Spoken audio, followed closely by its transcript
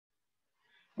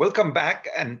Welcome back.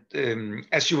 And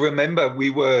as you remember,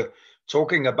 we were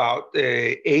talking about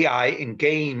AI in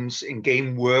games, in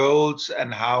game worlds,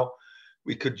 and how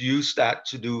we could use that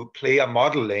to do player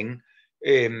modeling.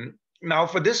 Now,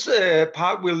 for this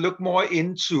part, we'll look more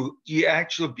into the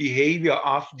actual behavior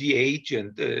of the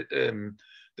agent,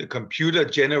 the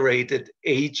computer-generated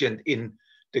agent in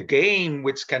the game,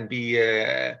 which can be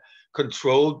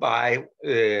controlled by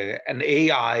an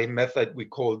AI method we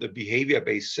call the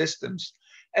behavior-based systems.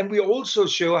 And we also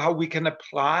show how we can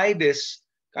apply this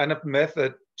kind of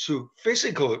method to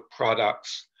physical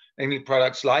products, namely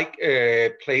products like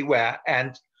Playware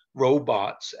and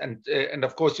robots. And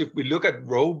of course, if we look at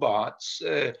robots,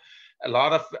 a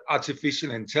lot of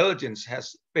artificial intelligence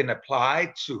has been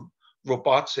applied to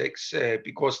robotics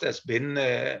because there's been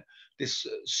this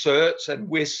search and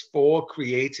wish for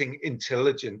creating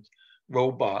intelligent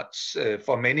robots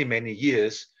for many, many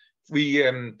years.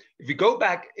 If we go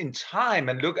back in time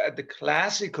and look at the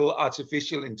classical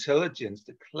artificial intelligence,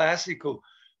 the classical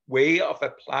way of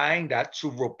applying that to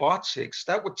robotics,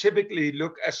 that would typically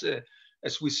look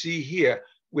as we see here,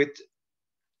 with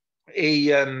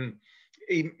a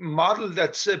model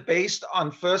that's based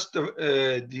on first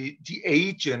the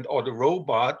agent or the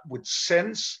robot would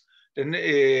sense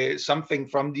then something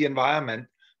from the environment.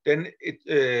 Then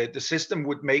the system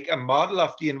would make a model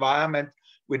of the environment.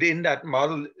 Within that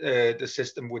model, the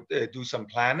system would do some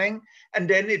planning, and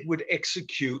then it would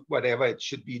execute whatever it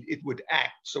should be. It would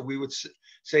act. So we would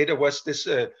say there was this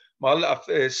model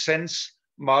of sense,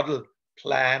 model,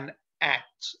 plan,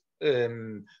 act.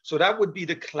 So that would be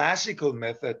the classical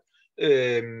method.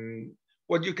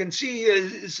 What you can see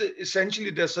is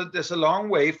essentially there's a long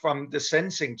way from the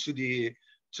sensing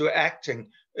to acting.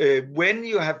 When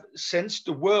you have sensed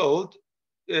the world,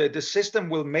 the system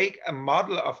will make a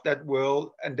model of that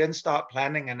world and then start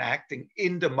planning and acting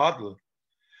in the model.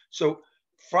 So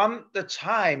from the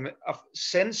time of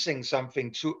sensing something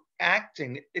to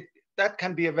acting, that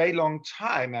can be a very long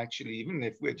time, actually, even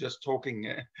if we're just talking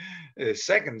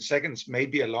seconds. Seconds may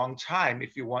be a long time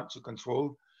if you want to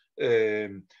control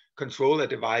a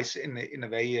device in a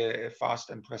very fast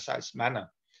and precise manner.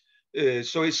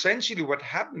 So essentially what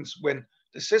happens when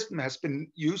the system has been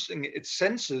using its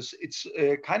senses, it's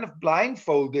kind of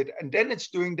blindfolded, and then it's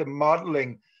doing the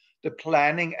modeling, the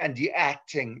planning, and the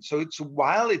acting. So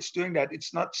while it's doing that,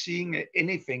 it's not seeing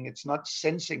anything, it's not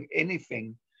sensing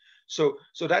anything. So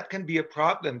that can be a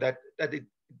problem, that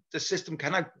the system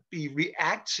cannot be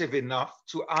reactive enough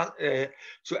to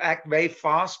act very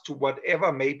fast to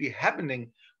whatever may be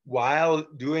happening while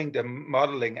doing the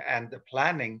modeling and the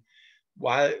planning.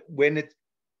 While when it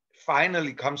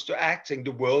finally comes to acting,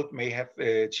 the world may have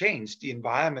changed, the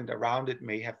environment around it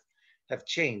may have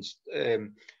changed.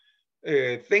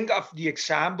 Think of the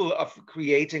example of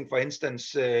creating, for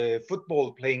instance,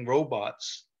 football playing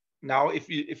robots. Now, if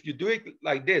you do it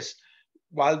like this,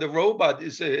 while the robot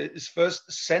is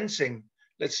first sensing,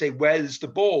 let's say, where is the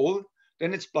ball,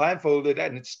 then it's blindfolded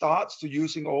and it starts to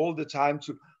using all the time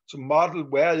to model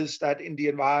where is that in the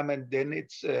environment, then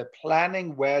it's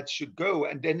planning where it should go,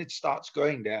 and then it starts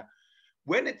going there.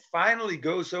 When it finally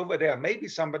goes over there, maybe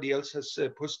somebody else has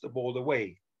pushed the ball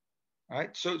away, right?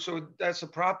 So that's a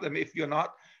problem if you're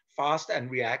not fast and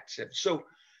reactive. So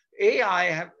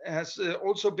AI has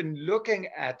also been looking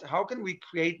at how can we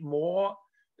create more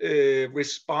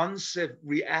responsive,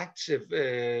 reactive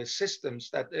systems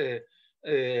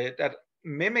that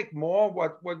mimic more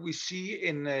what we see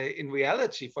in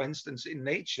reality, for instance, in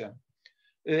nature.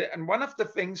 And one of the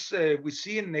things we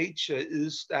see in nature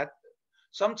is that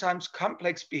sometimes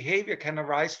complex behavior can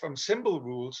arise from simple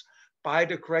rules by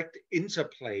the correct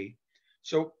interplay.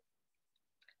 So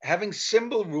having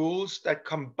simple rules that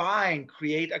combine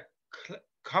create a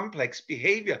complex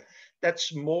behavior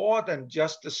that's more than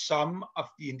just the sum of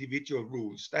the individual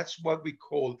rules. That's what we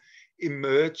call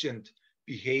emergent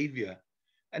behavior.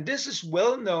 And this is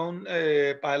well-known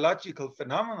biological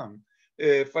phenomenon.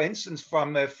 For instance,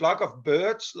 from a flock of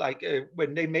birds, like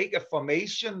when they make a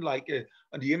formation, like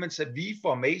on the image, a V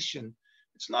formation,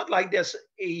 it's not like there's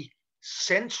a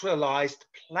centralized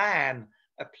plan,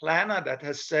 a planner that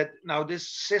has said, now this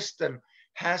system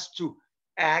has to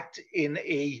act in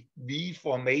a V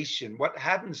formation. What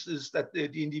happens is that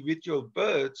the individual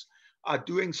birds are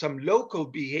doing some local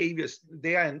behaviors.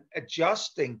 They are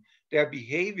adjusting their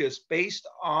behaviors based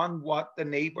on what the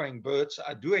neighboring birds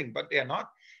are doing, but they're not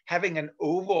having an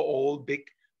overall big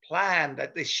plan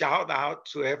that they shout out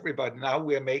to everybody, now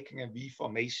we're making a V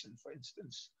formation, for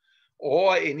instance,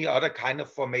 or any other kind of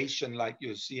formation like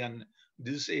you see on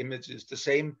these images. The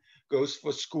same goes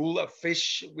for school of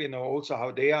fish. We know also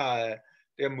how they are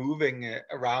they're moving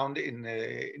around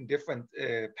in different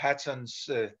patterns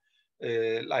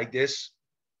like this.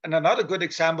 And another good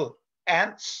example,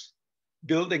 ants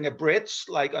building a bridge,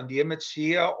 like on the image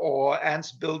here, or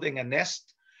ants building a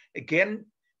nest. Again,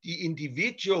 the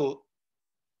individual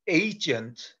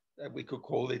agent, that we could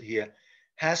call it here,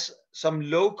 has some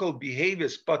local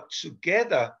behaviors, but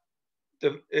together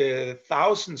the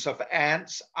thousands of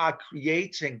ants are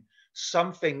creating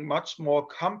something much more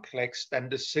complex than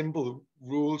the simple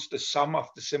rules. The sum of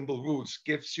the simple rules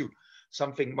gives you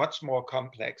something much more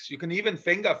complex. You can even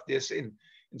think of this in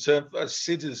terms of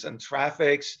cities and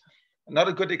traffics.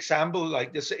 Another good example,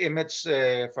 like this image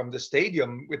from the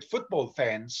stadium with football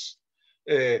fans.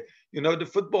 The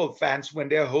football fans, when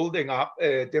they're holding up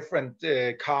different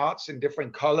cards in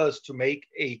different colors to make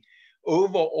a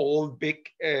overall big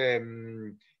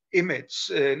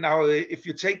image. Now, if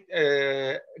you take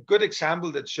a good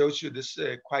example that shows you this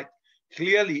quite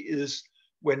clearly is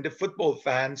when the football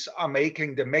fans are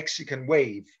making the Mexican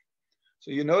wave. So,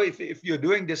 if you're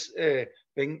doing this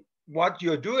thing, what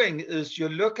you're doing is you're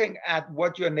looking at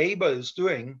what your neighbor is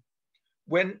doing.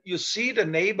 When you see the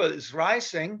neighbor is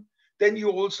rising, then you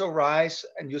also rise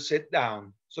and you sit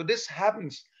down. So this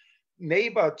happens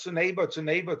neighbor to neighbor to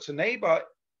neighbor to neighbor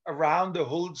around the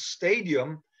whole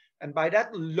stadium. And by that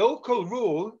local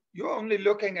rule, you're only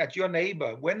looking at your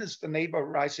neighbor. When is the neighbor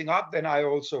rising up? Then I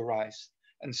also rise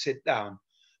and sit down.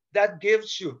 That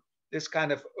gives you this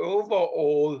kind of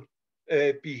overall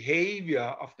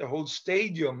behavior of the whole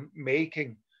stadium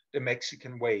making the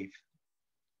Mexican wave.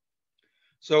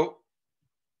 So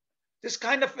this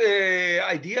kind of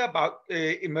idea about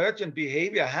emergent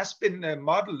behavior has been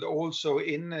modeled also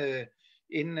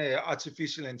in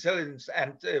artificial intelligence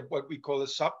and what we call a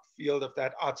subfield of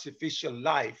that, artificial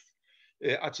life.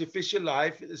 Artificial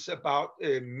life is about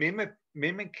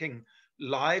mimicking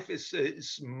life,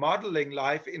 is modeling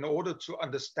life in order to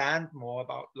understand more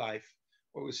about life.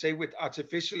 What we say with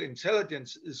artificial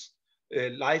intelligence is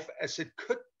life as it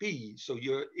could be. So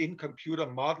you're in computer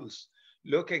models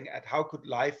looking at how could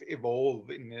life evolve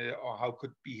or how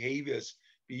could behaviors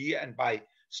be. And by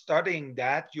studying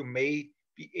that, you may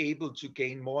be able to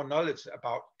gain more knowledge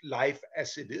about life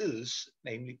as it is,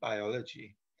 namely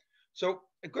biology. So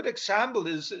a good example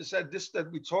is this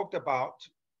that we talked about.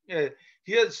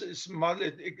 Here's a model.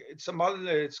 It's a model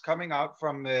that's coming out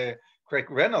from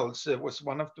Craig Reynolds. Was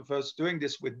one of the first doing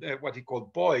this with what he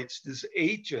called Boids, these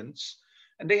agents.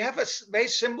 And they have a very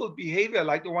simple behavior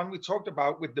like the one we talked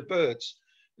about with the birds.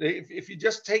 If you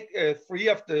just take three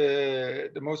of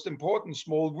the most important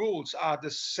small rules are the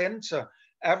center,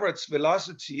 average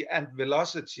velocity, and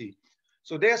velocity.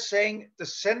 So they're saying the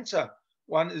center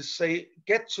one is, say,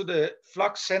 get to the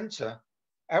flux center,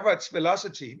 average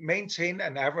velocity, maintain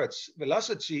an average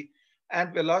velocity,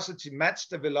 and velocity match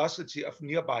the velocity of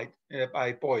nearby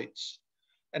Boids.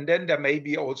 And then there may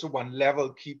be also one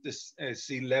level, keep this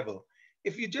sea level.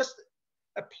 If you just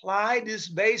apply these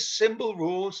very simple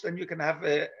rules, then you can have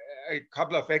a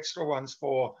couple of extra ones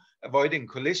for avoiding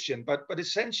collision. But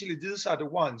essentially, these are the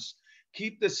ones.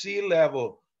 Keep the sea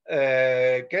level,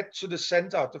 get to the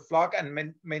center of the flock,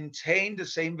 and maintain the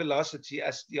same velocity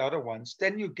as the other ones.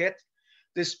 Then you get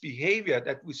this behavior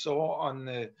that we saw on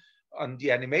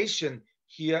the animation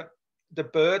here. The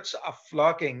birds are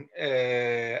flocking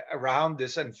around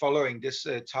this and following this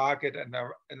target and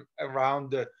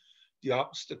around the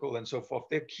obstacle and so forth.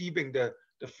 They're keeping the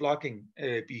flocking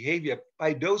behavior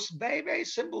by those very, very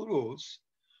simple rules.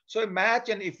 So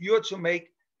imagine if you're to make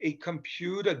a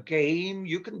computer game,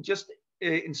 you can just,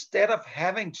 instead of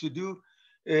having to do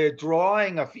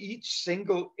drawing of each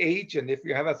single agent, if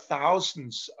you have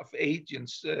thousands of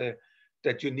agents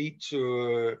that you need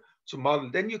to model,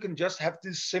 then you can just have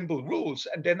these simple rules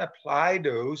and then apply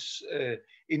those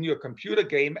in your computer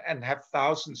game and have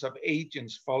thousands of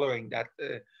agents following that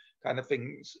kind of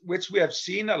things, which we have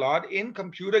seen a lot in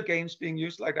computer games being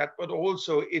used like that, but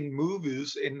also in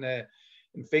movies, in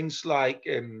things like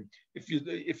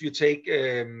if you take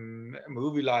a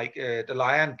movie like The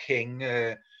Lion King,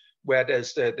 where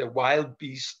there's the wild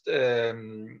beast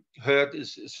herd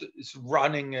is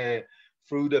running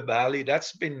through the valley.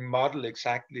 That's been modeled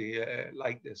exactly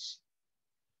like this.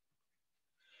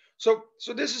 So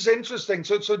this is interesting.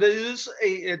 So there is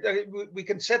we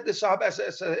can set this up as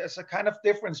a kind of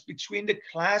difference between the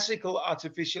classical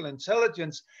artificial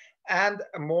intelligence and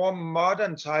a more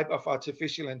modern type of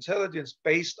artificial intelligence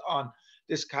based on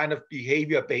this kind of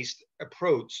behavior-based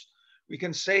approach. We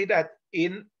can say that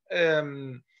in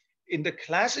the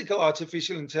classical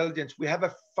artificial intelligence, we have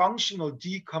a functional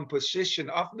decomposition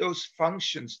of those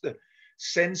functions, the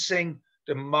sensing,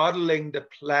 the modeling, the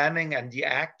planning, and the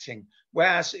acting.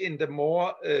 Whereas in the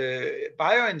more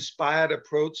bio-inspired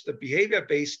approach, the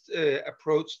behavior-based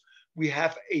approach, we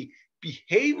have a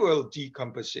behavioral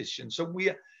decomposition. So we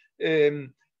are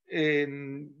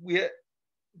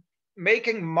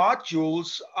making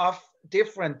modules of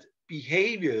different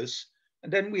behaviors,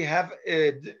 and then we have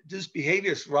these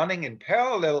behaviors running in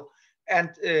parallel, and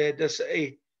there's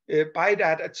by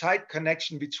that a tight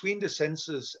connection between the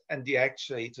sensors and the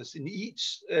actuators. In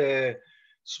each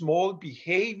small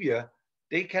behavior,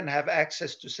 they can have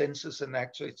access to sensors and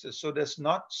actuators, so there's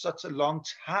not such a long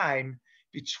time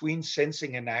between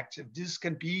sensing and active. This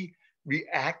can be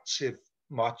reactive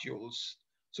modules.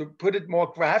 So put it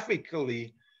more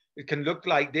graphically, it can look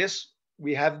like this.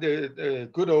 We have the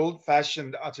good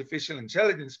old-fashioned artificial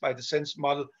intelligence by the sense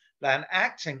model plan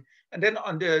acting. And then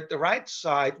on the right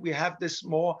side, we have this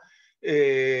more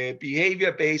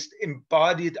behavior-based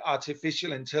embodied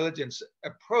artificial intelligence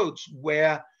approach,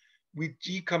 where we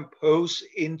decompose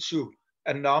into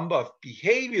a number of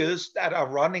behaviors that are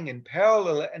running in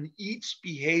parallel, and each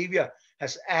behavior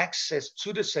has access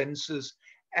to the sensors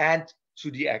and to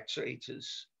the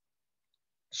actuators.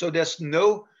 So there's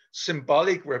no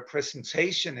symbolic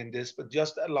representation in this, but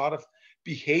just a lot of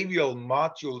behavioral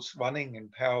modules running in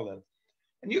parallel.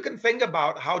 And you can think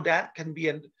about how that can be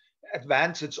an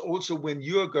advantage also when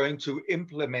you're going to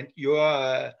implement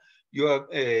your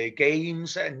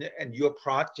games and your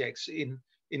projects in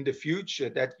the future,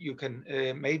 that you can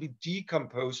maybe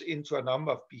decompose into a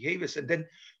number of behaviors. And then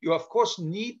you, of course,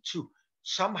 need to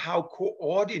somehow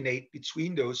coordinate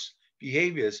between those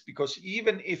behaviors, because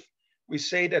even if we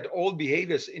say that all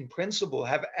behaviors in principle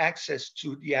have access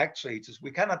to the actuators,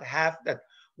 we cannot have that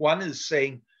one is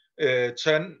saying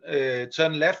turn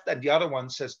left and the other one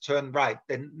says turn right.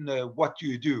 Then what do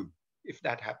you do if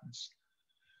that happens?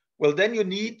 Well, then you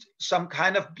need some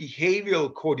kind of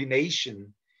behavioral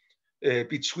coordination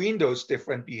between those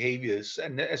different behaviors.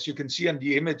 And as you can see on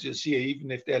the images here,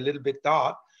 even if they're a little bit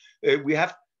dark, we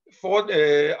have on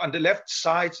the left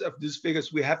sides of these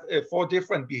figures, we have 4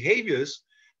 different behaviors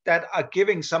that are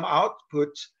giving some output,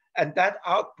 and that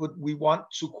output we want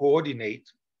to coordinate.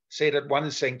 Say that one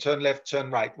is saying turn left,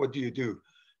 turn right. What do you do?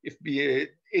 If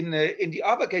in the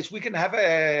upper case, we can have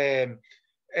a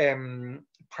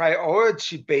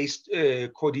priority-based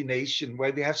coordination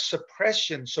where we have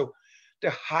suppression. So the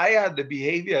higher the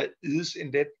behavior is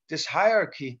in this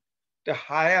hierarchy, the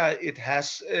higher it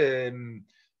has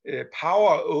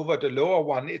power over the lower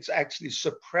one. It's actually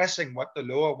suppressing what the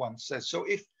lower one says. So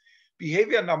if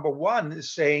behavior number 1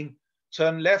 is saying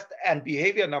turn left and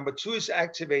behavior number 2 is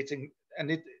activating and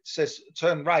it says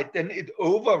turn right, then it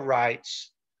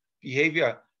overrides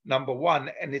behavior number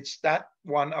 1, and it's that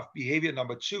one of behavior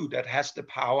number 2 that has the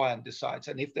power and decides.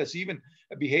 And if there's even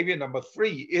a behavior number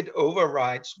 3, it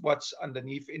overrides what's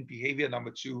underneath in behavior number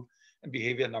 2 and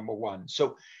behavior number 1.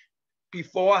 So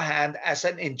beforehand, as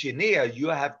an engineer, you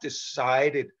have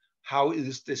decided how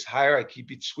is this hierarchy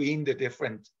between the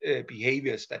different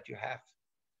behaviors that you have.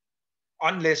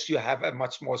 Unless you have a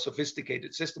much more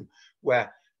sophisticated system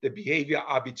where the behavior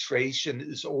arbitration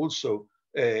is also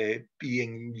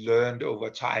being learned over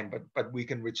time, but we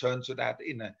can return to that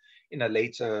in a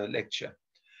later lecture.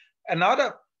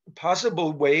 Another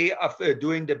possible way of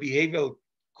doing the behavioral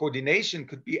coordination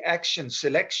could be action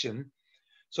selection.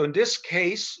 So in this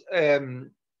case, there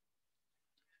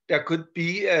could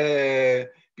be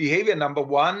behavior number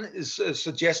 1 is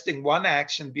suggesting one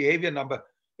action, behavior number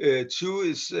 2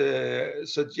 is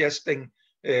suggesting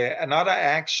another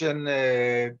action,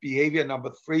 behavior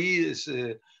number 3 is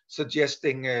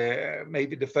suggesting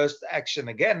maybe the first action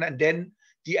again, and then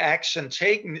the action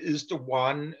taken is the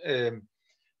one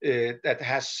that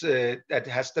has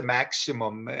the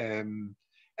maximum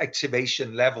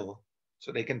activation level.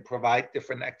 So they can provide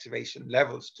different activation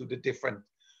levels to the different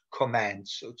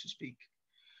commands, so to speak.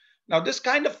 Now, this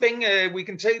kind of thing we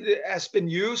can say has been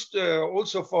used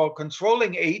also for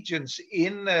controlling agents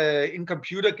in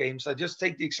computer games. I just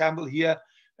take the example here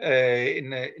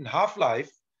in Half-Life.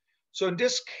 So in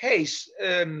this case,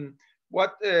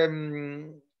 what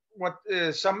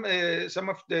some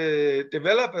of the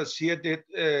developers here did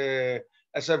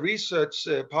as a research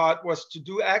part was to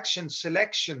do action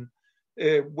selection,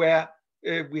 where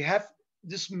we have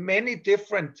this many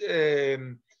different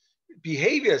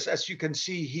behaviors, as you can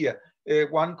see here.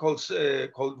 One called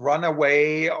run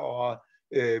away, or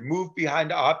move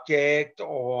behind object,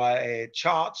 or a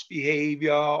charge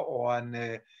behavior, or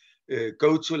an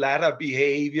go to ladder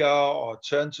behavior, or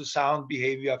turn to sound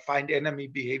behavior, find enemy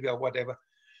behavior, whatever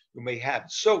you may have.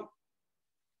 So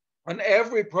on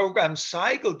every program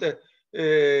cycle, the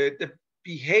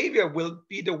behavior will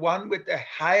be the one with the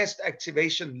highest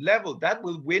activation level. That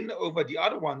will win over the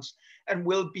other ones and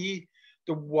will be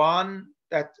the one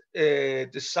that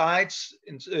decides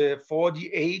for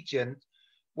the agent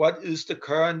what is the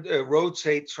current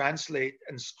rotate, translate,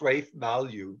 and strafe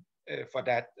value for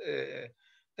that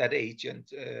agent,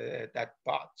 that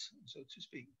bot, so to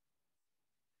speak.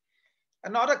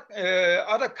 Another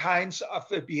other kinds of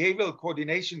behavioral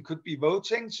coordination could be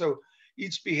voting. So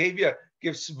each behavior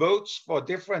gives votes for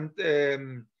different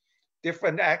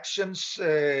actions,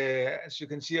 as you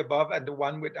can see above, and the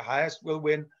one with the highest will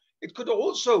win. It could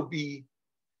also be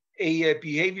a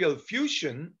behavioral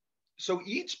fusion. So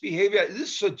each behavior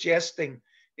is suggesting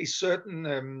a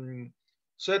certain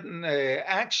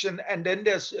action, and then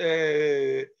there's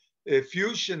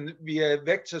fusion via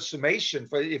vector summation.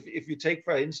 For if you take,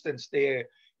 for instance,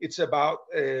 it's about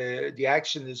the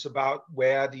action is about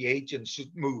where the agent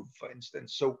should move, for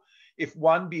instance. So if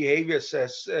one behavior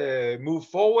says move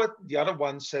forward, the other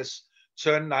one says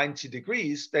turn 90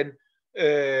 degrees, then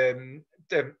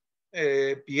the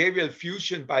behavioral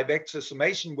fusion by vector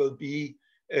summation will be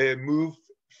move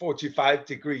 45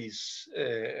 degrees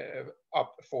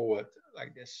up forward,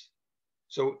 like this.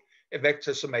 So a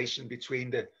vector summation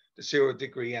between the 0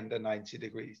 degree and the 90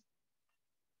 degrees,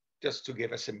 just to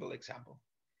give a simple example.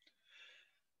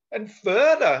 And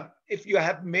further, if you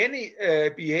have many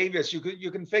behaviors,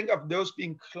 you can think of those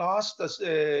being clustered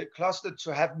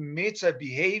to have meta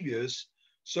behaviors,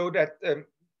 so that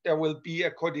there will be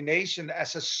a coordination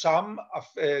as a sum of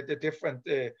the different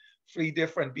 3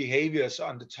 different behaviors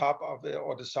on the top of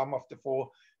or the sum of the 4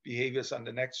 behaviors on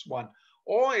the next one.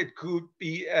 Or it could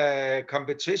be a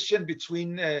competition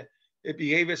between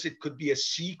behaviors. It could be a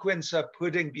sequencer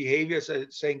putting behaviors,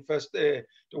 saying first the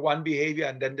one behavior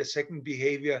and then the second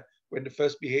behavior. When the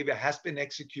first behavior has been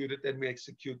executed, then we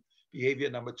execute behavior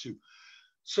number 2.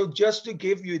 So just to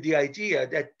give you the idea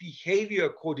that behavior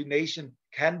coordination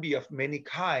can be of many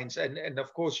kinds, and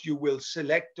of course you will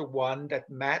select the one that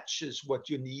matches what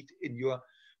you need in your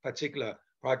particular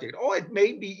project. Or it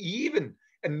may be even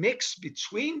a mix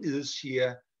between these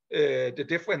here, the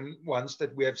different ones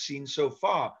that we have seen so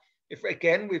far. If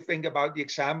again we think about the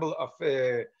example of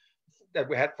that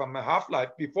we had from a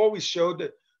Half-Life, before we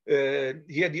showed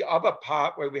here the upper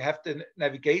part where we have the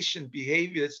navigation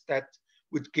behaviors that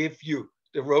would give you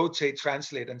the rotate,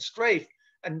 translate, and strafe.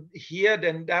 And here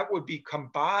then that would be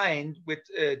combined with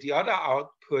the other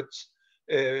outputs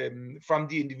from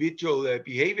the individual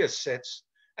behavior sets,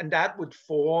 and that would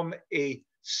form a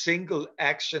single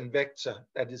action vector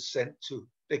that is sent to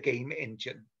the game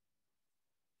engine.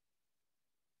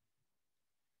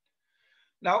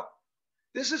 Now,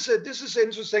 this is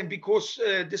interesting because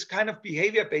this kind of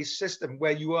behavior-based system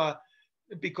where you're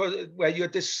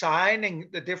designing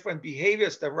the different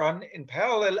behaviors that run in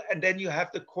parallel, and then you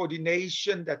have the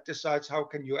coordination that decides how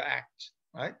can you act,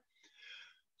 right?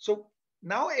 So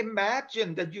now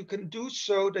imagine that you can do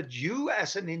so that you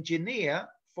as an engineer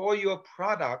for your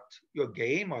product, your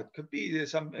game, or it could be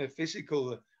some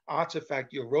physical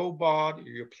artifact, your robot,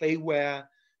 your Playware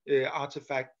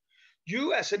artifact,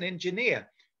 you as an engineer,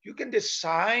 you can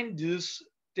design these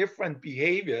different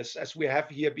behaviors, as we have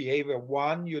here, behavior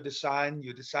 1, you design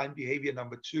behavior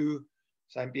number 2,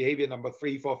 design behavior number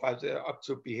 3, 4, 5, up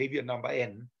to behavior number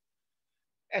n.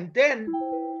 And then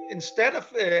instead of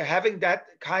having that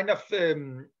kind of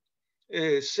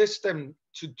system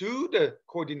to do the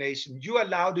coordination, you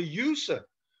allow the user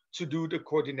to do the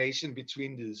coordination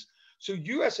between these. So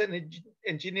you as an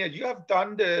engineer, you have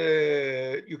done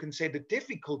you can say the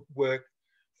difficult work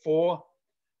for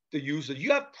the user.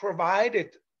 You have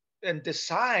provided and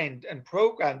designed and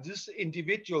programmed these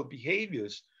individual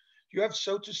behaviors. You have,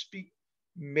 so to speak,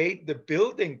 made the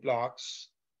building blocks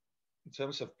in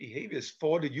terms of behaviors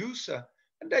for the user.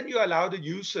 And then you allow the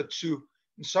user to,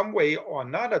 in some way or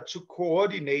another, to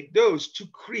coordinate those to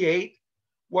create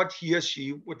what he or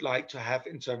she would like to have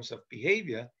in terms of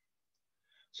behavior.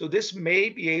 So this may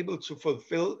be able to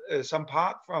fulfill some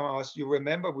part from us. You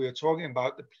remember we were talking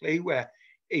about the Playware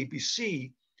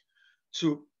ABC,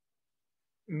 to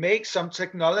make some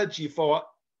technology for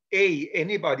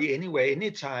anybody, anywhere,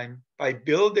 anytime, by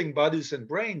building bodies and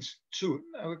brains, to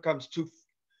now it comes to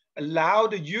allow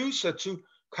the user to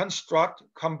construct,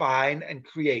 combine, and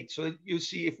create. So you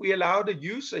see, if we allow the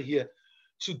user here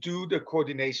to do the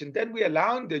coordination, then we're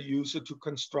allowing the user to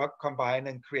construct, combine,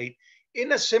 and create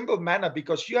in a simple manner,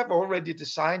 because you have already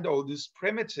designed all these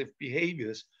primitive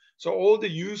behaviors. So all the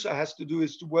user has to do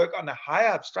is to work on a higher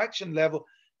abstraction level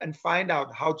and find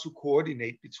out how to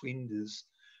coordinate between these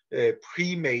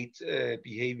pre-made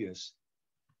behaviors.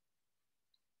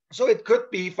 So it could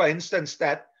be, for instance,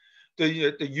 that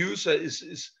the user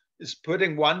is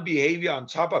putting one behavior on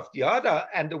top of the other,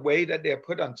 and the way that they're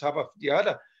put on top of the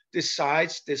other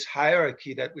decides this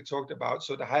hierarchy that we talked about.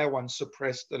 So the higher one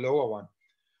suppress the lower one.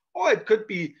 Or it could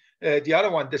be the other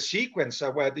one, the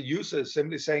sequencer, where the user is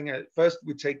simply saying, first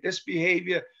we take this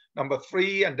behavior, number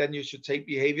 3, and then you should take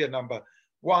behavior number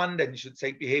 1, then you should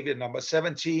take behavior number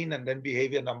 17, and then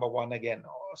behavior number 1 again,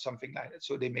 or something like that.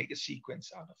 So they make a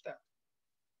sequence out of that.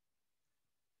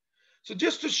 So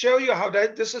just to show you how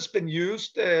this has been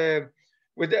used,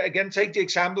 again, take the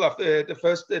example of the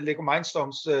first Lego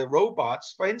Mindstorms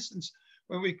robots. For instance,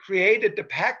 when we created the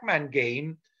Pac-Man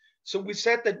game, so we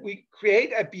said that we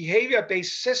create a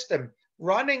behavior-based system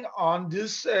running on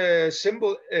this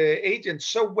simple agent.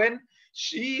 So when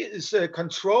she is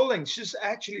controlling, she's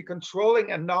actually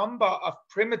controlling a number of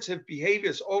primitive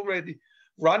behaviors already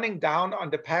running down on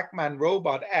the Pac-Man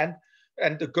robot,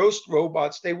 and the ghost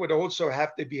robots, they would also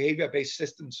have the behavior-based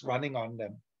systems running on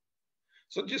them.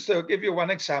 So just to give you one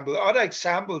example, other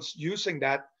examples using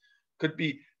that could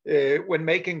be when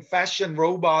making fashion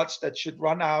robots that should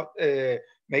run out,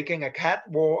 making a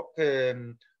catwalk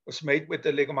was made with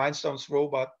the Lego Mindstorms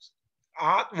robots,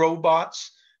 art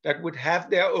robots that would have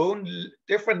their own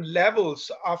different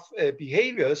levels of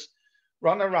behaviors,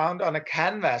 run around on a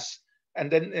canvas, and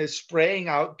then spraying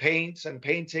out paints and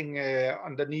painting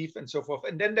underneath and so forth.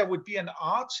 And then there would be an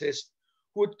artist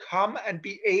who would come and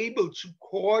be able to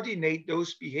coordinate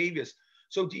those behaviors.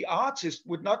 So the artist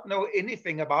would not know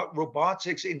anything about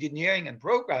robotics, engineering, and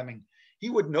programming. He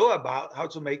would know about how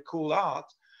to make cool art.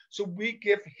 So we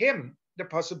give him the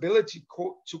possibility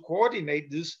to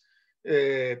coordinate these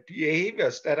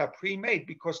behaviors that are pre-made,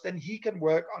 because then he can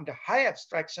work on the high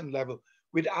abstraction level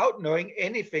without knowing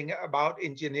anything about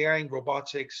engineering,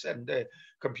 robotics, and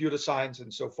computer science,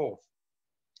 and so forth.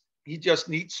 He just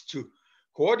needs to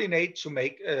coordinate to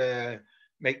make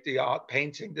the art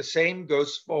painting. The same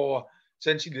goes for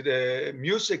essentially the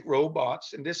music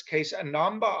robots. In this case, a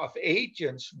number of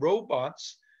agents,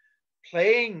 robots,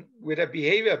 playing with a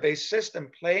behavior-based system,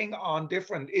 playing on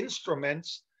different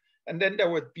instruments. And then there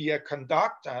would be a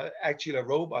conductor, actually a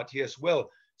robot here as well,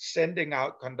 sending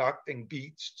out conducting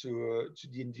beats to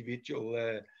the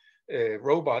individual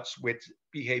robots with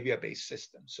behavior-based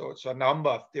systems. So it's a number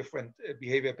of different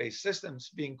behavior-based systems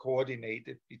being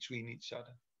coordinated between each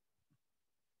other.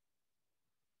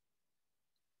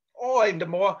 Or in the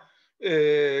more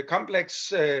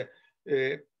complex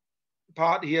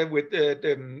part here with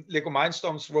the Lego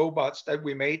Mindstorms robots that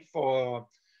we made for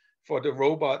the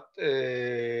robot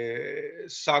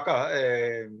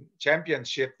soccer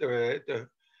championship, the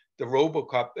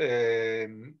RoboCup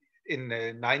in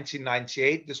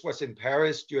 1998. This was in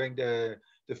Paris during the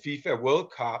FIFA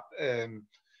World Cup, and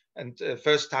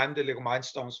first time the Lego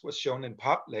Mindstorms was shown in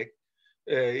public.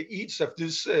 Each of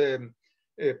these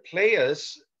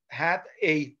players had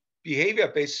a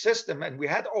behavior-based system, and we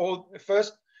had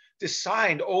first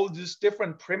designed all these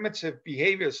different primitive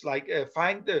behaviors, like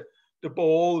find the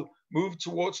ball, move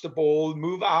towards the ball,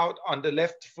 move out on the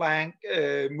left flank,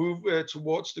 move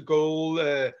towards the goal,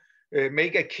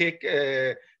 make a kick,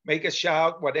 make a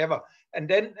shout, whatever. And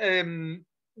then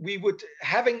we would,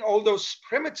 having all those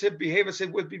primitive behaviors,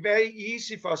 it would be very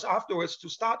easy for us afterwards to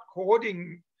start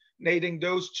coordinating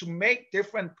those to make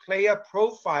different player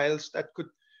profiles that could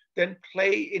then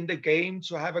play in the game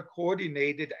to have a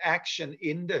coordinated action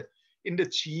in the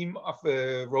team of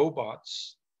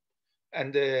robots.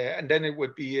 And then it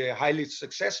would be highly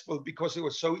successful, because it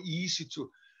was so easy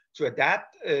to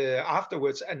adapt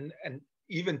afterwards and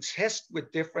even test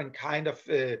with different kind of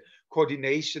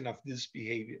coordination of these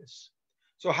behaviors.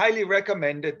 So highly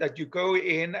recommended that you go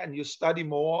in and you study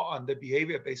more on the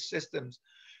behavior-based systems.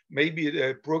 Maybe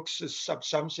the Brooks'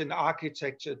 subsumption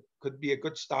architecture could be a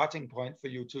good starting point for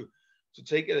you to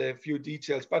take a few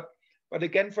details. But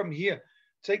again, from here,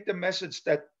 take the message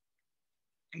that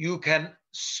you can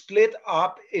split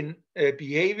up in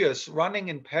behaviors running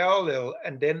in parallel,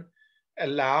 and then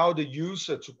allow the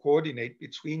user to coordinate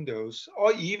between those,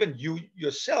 or even you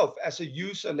yourself as a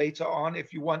user later on,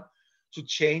 if you want to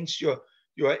change your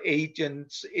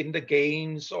agents in the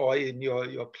games or in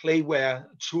your Playware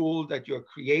tool that you're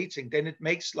creating, then it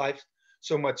makes life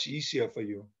so much easier for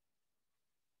you.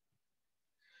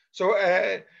 So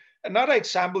another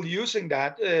example using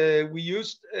that, we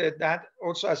used that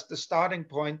also as the starting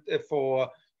point for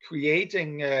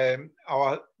creating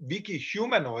our wiki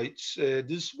humanoids.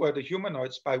 These were the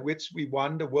humanoids by which we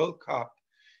won the World Cup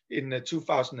in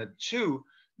 2002,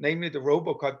 namely the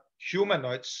RoboCup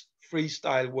Humanoids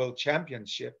Freestyle World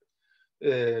Championship.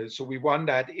 So we won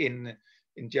that in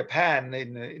Japan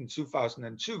in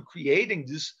 2002, creating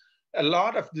these a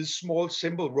lot of these small,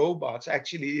 simple robots,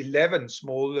 actually 11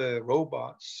 small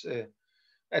robots.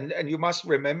 And you must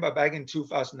remember back in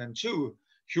 2002,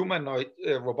 humanoid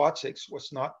robotics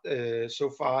was not so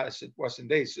far as it was in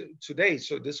days today.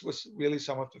 So this was really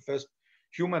some of the first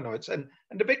humanoids. And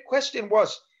the big question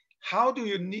was, how do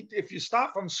you need, if you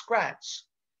start from scratch,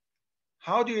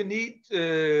 how do you need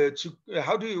to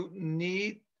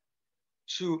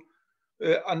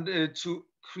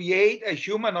create a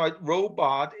humanoid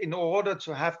robot in order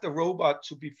to have the robot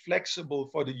to be flexible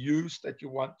for the use that you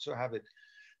want to have it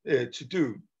to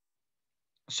do?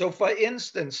 So for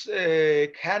instance,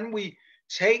 can we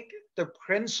take the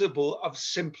principle of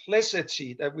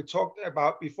simplicity that we talked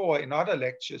about before in other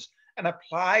lectures and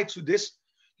apply to this,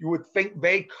 you would think,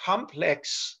 very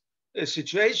complex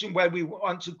situation where we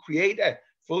want to create a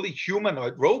fully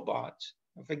humanoid robot?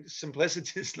 I think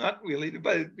simplicity is not really,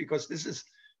 but because this is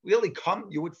really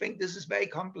you would think this is very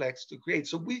complex to create.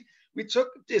 So we took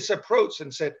this approach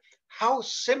and said, how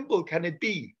simple can it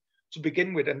be to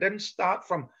begin with, and then start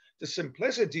from the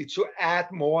simplicity to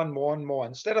add more and more and more.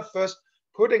 Instead of first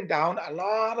putting down a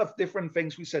lot of different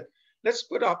things, we said, let's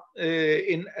put up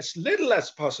in as little as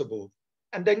possible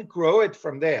and then grow it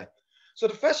from there. So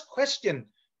the first question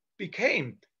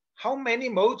became, how many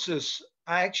motors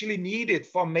are actually needed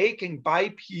for making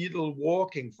bipedal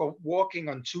walking, for walking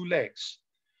on two legs?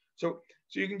 So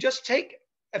you can just take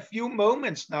a few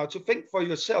moments now to think for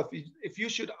yourself, if you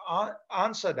should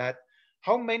answer that,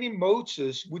 how many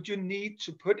motors would you need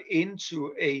to put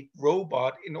into a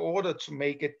robot in order to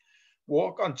make it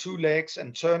walk on two legs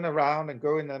and turn around and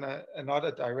go in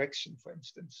another direction, for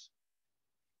instance?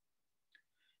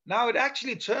 Now it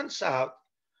actually turns out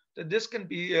that this can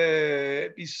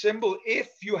be simple if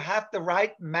you have the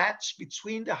right match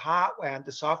between the hardware and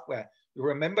the software. You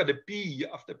remember the B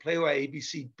of the Playware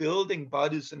ABC, building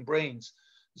bodies and brains.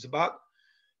 It's about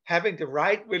having the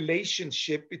right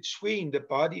relationship between the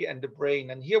body and the brain.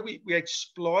 And here we're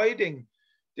exploiting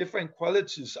different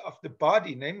qualities of the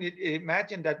body. Namely,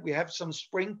 imagine that we have some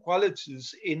spring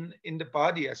qualities in the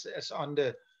body, as on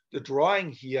the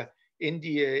drawing here, in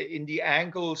the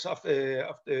ankles of the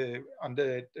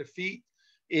feet,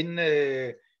 in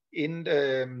the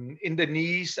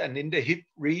knees and in the hip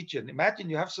region. Imagine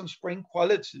you have some spring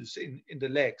qualities in the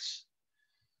legs.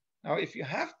 Now, if you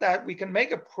have that, we can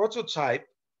make a prototype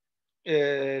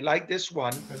like this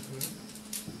one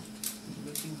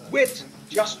with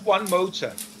just one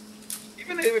motor.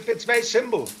 Even if it's very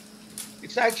simple,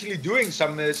 it's actually doing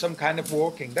some kind of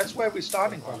walking. That's where we're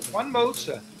starting from. One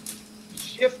motor,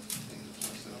 shift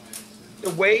the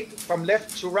weight from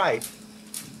left to right.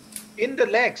 In the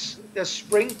legs, there's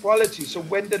spring quality. So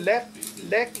when the left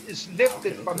leg is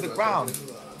lifted from the ground,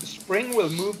 the spring will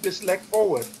move this leg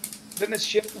forward. Then it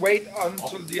shift weight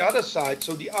onto the other side,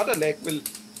 so the other leg will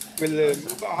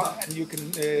move up, and you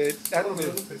can that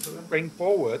will bring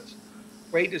forward.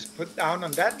 Weight is put down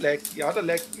on that leg, the other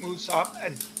leg moves up,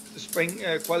 and the spring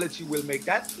quality will make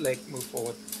that leg move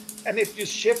forward. And if you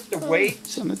shift the weight,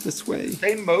 this way,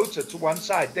 same motor to one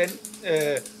side, then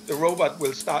the robot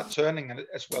will start turning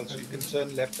as well, so you can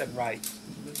turn left and right.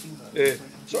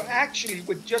 So actually,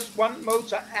 with just one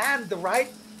motor and the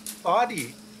right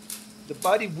body, the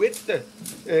body with the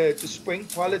spring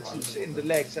qualities in the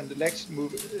legs, and the legs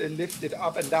move lifted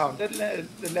up and down, then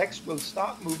the legs will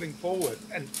start moving forward.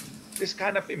 And this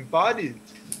kind of embodied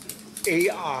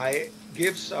AI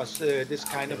gives us this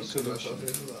kind of solution,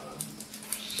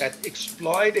 that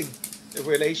exploiting the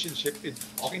relationship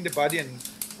between the body and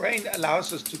brain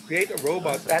allows us to create a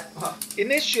robot that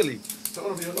initially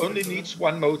only needs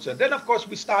one motor. Then, of course,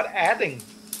 we start adding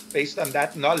based on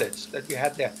that knowledge that we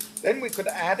had there. Then we could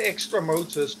add extra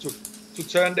motors to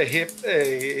turn the hip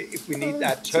if we need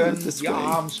that, turn the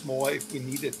arms more if we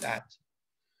needed that.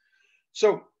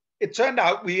 So it turned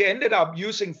out we ended up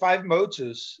using 5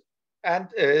 motors and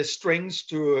strings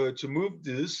to move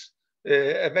this,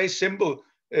 a very simple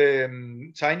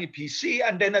tiny PC,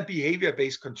 and then a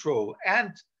behavior-based control.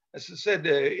 And as I said,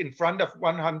 in front of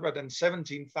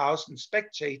 117,000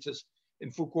 spectators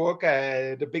in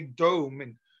Fukuoka, the big dome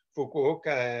in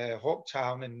Fukuoka,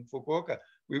 Hawktown in Fukuoka,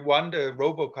 we won the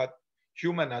RoboCut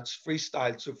Humanoids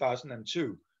Freestyle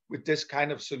 2002 with this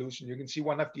kind of solution. You can see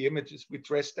one of the images. We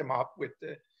dressed them up with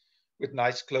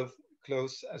nice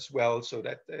clothes as well, so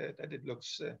that it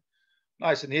looks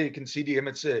nice. And here you can see the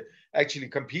image actually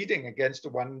competing against the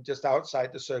one just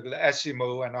outside the circle,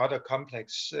 Asimo, and other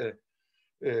complex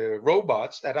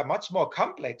robots that are much more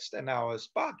complex than ours.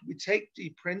 But we take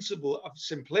the principle of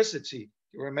simplicity.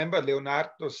 You remember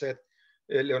Leonardo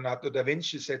da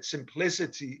Vinci said,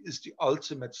 simplicity is the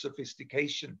ultimate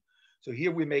sophistication. So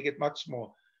here we make it much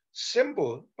more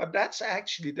simple, but that's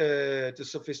actually the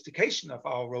sophistication of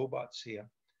our robots here.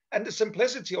 And the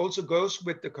simplicity also goes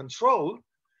with the control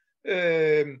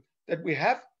that we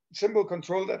have, simple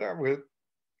control that I will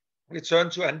return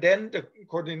to, and then the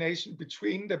coordination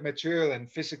between the material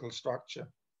and physical structure.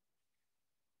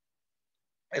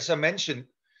 As I mentioned,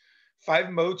 5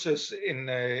 motors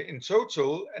in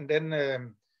total, and then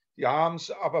the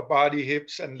arms, upper body,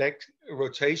 hips, and leg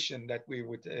rotation that we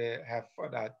would have for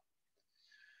that.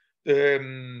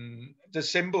 The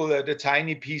symbol, the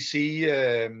tiny PC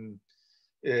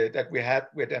that we had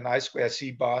with an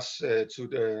I2C bus to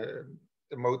the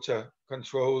motor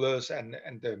controllers and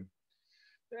the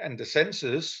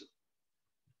sensors,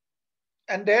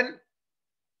 and then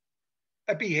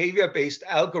a behavior-based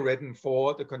algorithm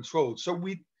for the control. So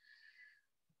we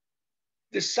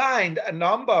designed a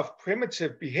number of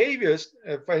primitive behaviors,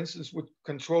 for instance, would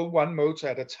control one motor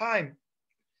at a time,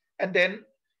 and then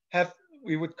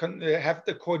we would have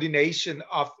the coordination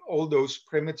of all those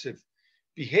primitive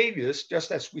behaviors,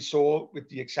 just as we saw with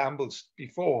the examples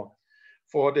before,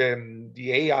 for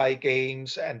the AI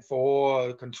games and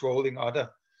for controlling other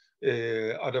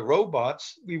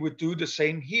robots. We would do the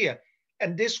same here.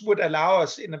 And this would allow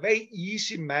us in a very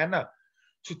easy manner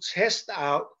to test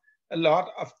out a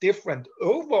lot of different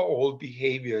overall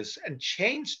behaviors and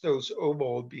change those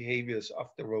overall behaviors of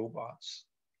the robots.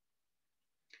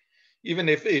 Even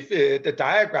if the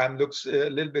diagram looks a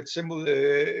little bit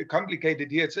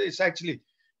complicated here, it's actually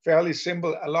fairly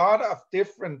simple. A lot of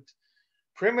different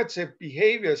primitive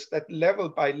behaviors that level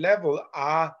by level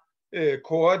are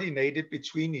coordinated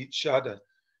between each other.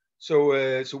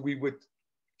 So we would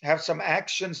have some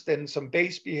actions, then some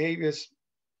base behaviors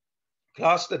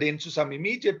clustered into some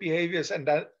immediate behaviors, and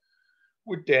that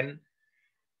would then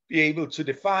be able to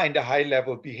define the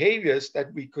high-level behaviors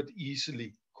that we could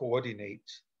easily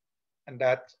coordinate. And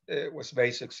that was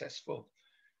very successful.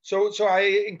 So I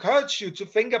encourage you to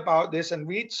think about this and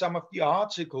read some of the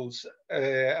articles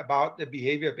about the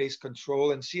behavior-based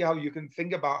control and see how you can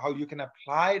think about how you can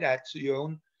apply that to your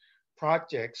own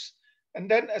projects. And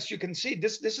then, as you can see,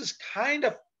 this is kind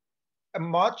of a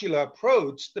modular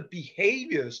approach. The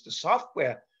behaviors, the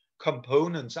software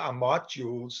components are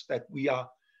modules that we are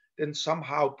then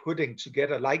somehow putting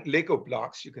together like Lego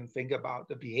blocks. You can think about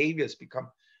the behaviors become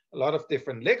a lot of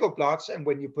different Lego blocks, and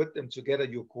when you put them together,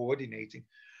 you're coordinating.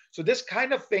 So this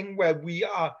kind of thing where we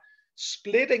are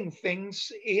splitting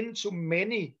things into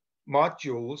many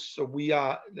modules, so we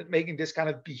are making this kind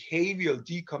of behavioral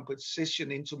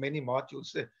decomposition into many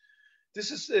modules.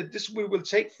 This we will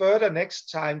take further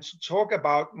next time to talk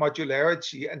about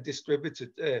modularity and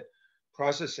distributed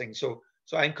processing. So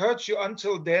I encourage you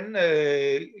until then,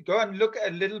 go and look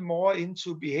a little more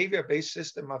into behavior-based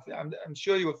system. I'm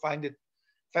sure you will find it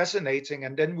fascinating,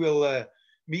 and then we'll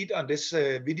meet on this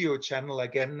video channel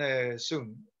again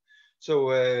soon.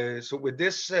 So with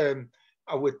this,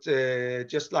 I would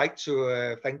just like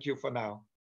to thank you for now.